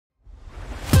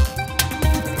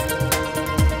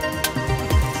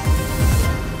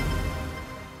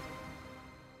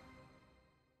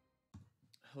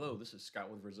Hello, this is Scott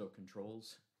with Rizzo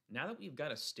Controls. Now that we've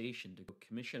got a station to go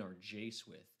commission our JACE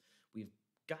with, we've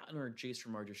gotten our JACE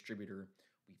from our distributor,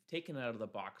 we've taken it out of the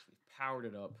box, we've powered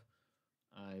it up,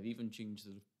 I've even changed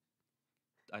the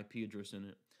IP address in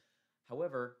it.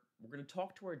 However, we're going to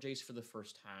talk to our JACE for the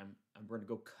first time, and we're going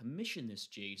to go commission this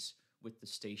JACE with the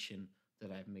station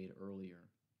that I've made earlier.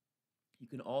 You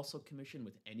can also commission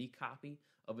with any copy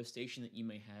of a station that you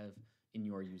may have in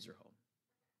your user home.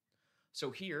 So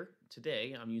here,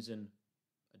 today, I'm using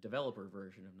a developer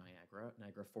version of Niagara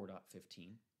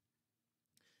 4.15.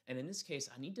 And in this case,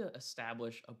 I need to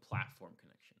establish a platform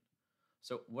connection.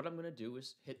 So what I'm going to do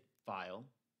is hit File,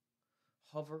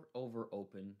 hover over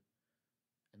Open,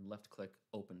 and left-click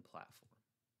Open Platform.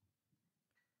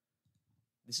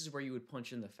 This is where you would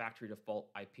punch in the factory default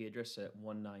IP address at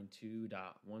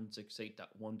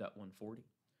 192.168.1.140.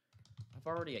 I've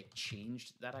already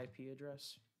changed that IP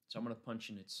address, so I'm going to punch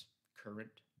in its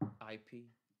current IP.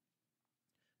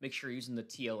 Make sure you're using the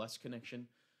TLS connection.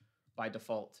 By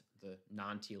default, the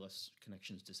non-TLS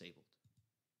connection is disabled.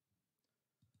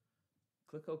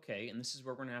 Click OK, and this is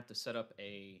where we're going to have to set up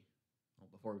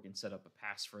before we can set up a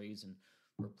passphrase and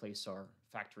replace our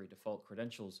factory default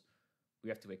credentials, we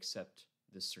have to accept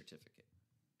this certificate.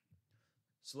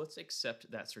 So let's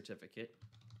accept that certificate,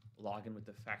 log in with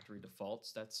the factory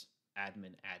defaults, that's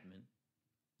admin.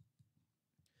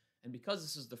 And because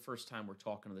this is the first time we're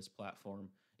talking to this platform,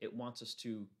 it wants us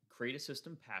to create a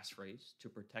system passphrase to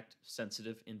protect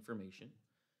sensitive information,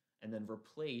 and then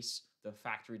replace the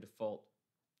factory default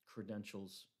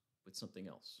credentials with something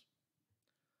else.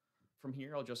 From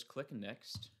here, I'll just click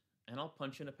Next, and I'll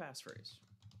punch in a passphrase.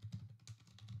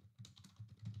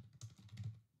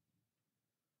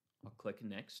 I'll click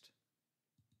Next.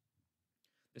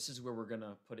 This is where we're going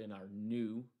to put in our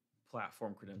new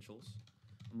platform credentials.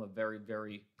 I'm a very,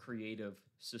 very creative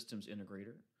systems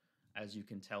integrator, as you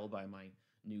can tell by my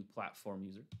new platform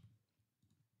user.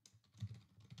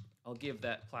 I'll give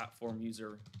that platform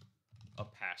user a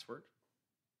password,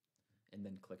 and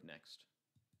then click Next.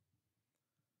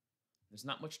 There's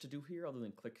not much to do here other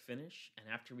than click Finish, and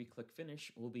after we click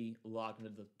Finish, we'll be logged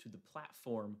into the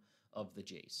platform of the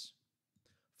JACE.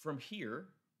 From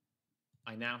here,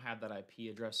 I now have that IP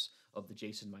address of the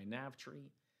JACE in my nav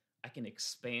tree. I can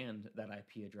expand that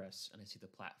IP address, and I see the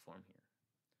platform here.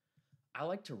 I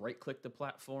like to right-click the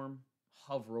platform,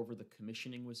 hover over the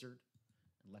commissioning wizard,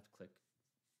 and left-click.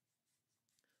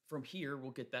 From here,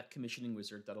 we'll get that commissioning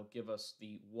wizard that'll give us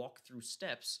the walkthrough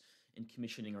steps in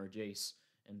commissioning our JACE.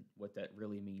 And what that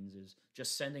really means is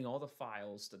just sending all the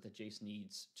files that the JACE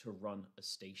needs to run a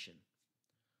station.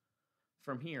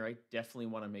 From here, I definitely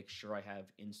want to make sure I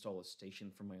have install a station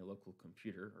for my local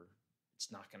computer, or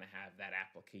it's not going to have that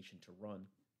application to run.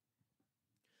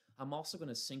 I'm also going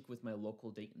to sync with my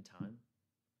local date and time.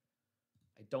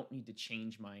 I don't need to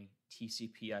change my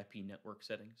TCP/IP network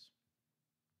settings.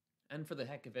 And for the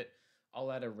heck of it,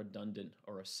 I'll add a redundant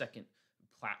or a second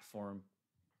platform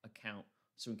account,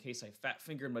 so in case I fat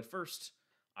fingered my first,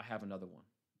 I have another one.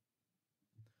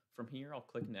 From here, I'll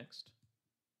click Next.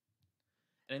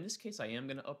 And in this case, I am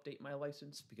going to update my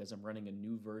license because I'm running a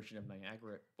new version of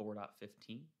Niagara at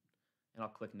 4.15. And I'll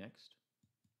click Next.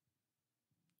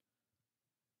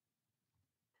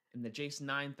 In the JACE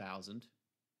 9000,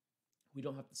 we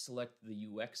don't have to select the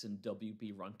UX and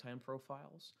WB runtime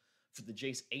profiles. For the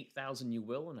JACE 8000, you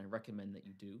will, and I recommend that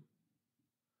you do.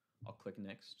 I'll click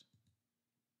Next.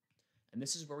 And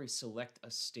this is where we select a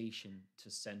station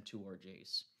to send to our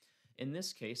JACE. In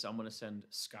this case, I'm going to send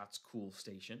Scott's Cool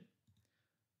Station.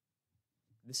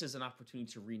 This is an opportunity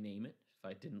to rename it. If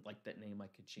I didn't like that name, I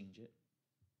could change it.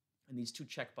 And these two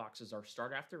checkboxes are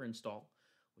Start After Install,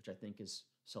 which I think is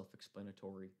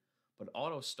self-explanatory. But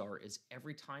Auto Start is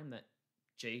every time that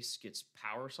JACE gets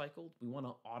power cycled, we want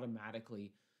to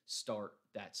automatically start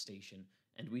that station.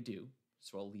 And we do.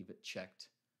 So I'll leave it checked,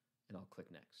 and I'll click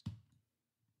Next.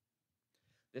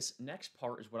 This next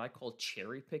part is what I call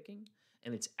cherry picking,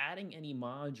 and it's adding any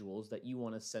modules that you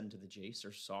want to send to the JACE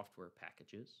or software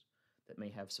packages that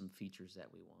may have some features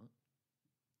that we want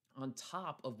on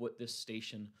top of what this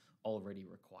station already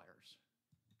requires.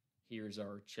 Here's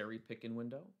our cherry picking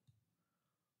window.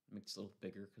 Make this a little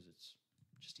bigger because it's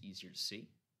just easier to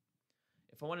see.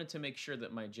 If I wanted to make sure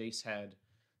that my JACE had,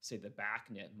 say, the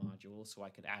BACnet module so I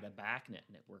could add a BACnet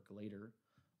network later,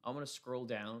 I'm going to scroll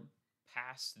down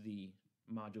past the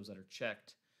modules that are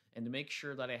checked, and to make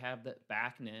sure that I have that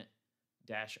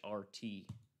BACnet-RT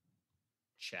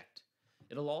checked.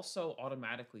 It'll also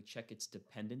automatically check its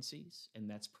dependencies, and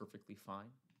that's perfectly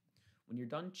fine. When you're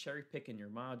done cherry picking your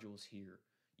modules here,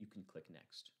 you can click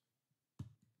Next.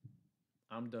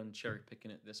 I'm done cherry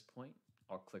picking at this point.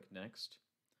 I'll click Next.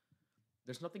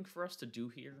 There's nothing for us to do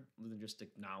here other than just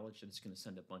acknowledge that it's going to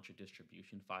send a bunch of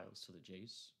distribution files to the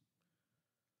JACE.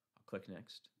 I'll click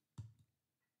Next.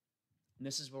 And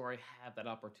this is where I have that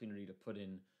opportunity to put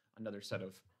in another set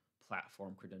of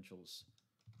platform credentials.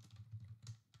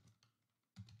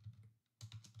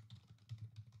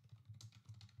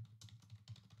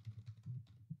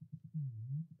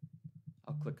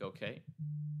 I'll click OK.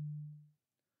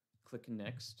 Click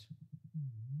Next.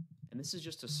 And this is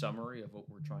just a summary of what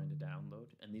we're trying to download.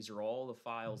 And these are all the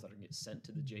files that are going to get sent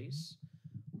to the JACE.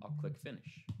 I'll click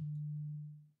Finish.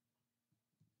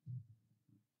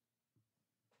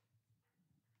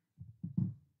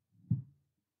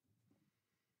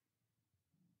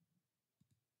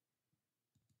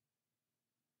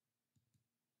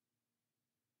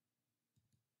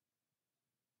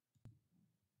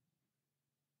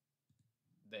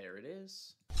 There it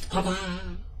is. I'll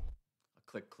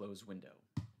click Close Window.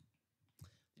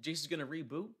 The JACE is going to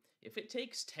reboot. If it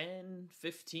takes 10,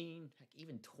 15, heck,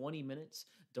 even 20 minutes,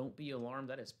 don't be alarmed.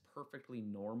 That is perfectly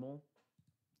normal.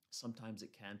 Sometimes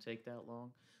it can take that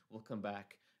long. We'll come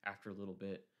back after a little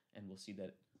bit and we'll see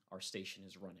that our station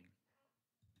is running.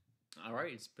 All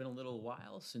right, it's been a little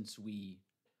while since we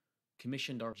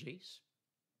commissioned our JACE.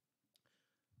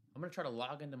 I'm going to try to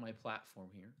log into my platform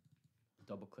here.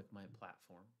 Double click my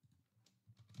platform.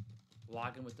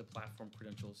 Log in with the platform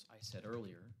credentials I said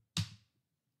earlier.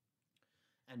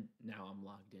 And now I'm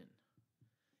logged in.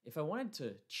 If I wanted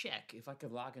to check if I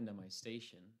could log into my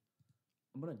station,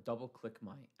 I'm going to double click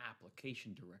my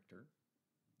application director.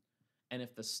 And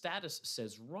if the status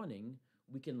says running,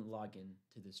 we can log in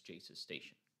to this JACE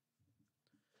station.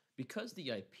 Because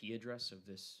the IP address of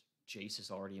this JACE is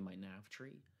already in my nav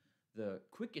tree, the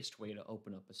quickest way to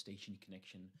open up a station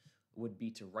connection would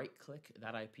be to right-click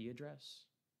that IP address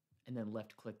and then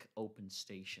left-click Open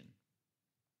Station.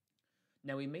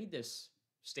 Now, we made this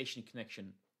station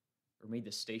connection, or made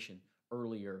this station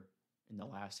earlier in the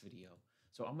last video.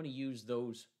 So I'm going to use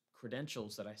those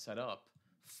credentials that I set up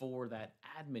for that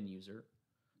admin user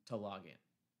to log in.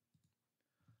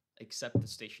 Accept the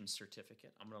station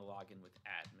certificate. I'm going to log in with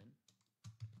admin.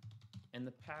 And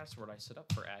the password I set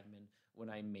up for admin when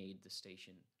I made the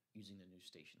station using the new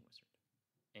station wizard.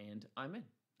 And I'm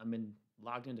in.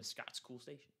 Logged into Scott's Cool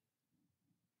Station.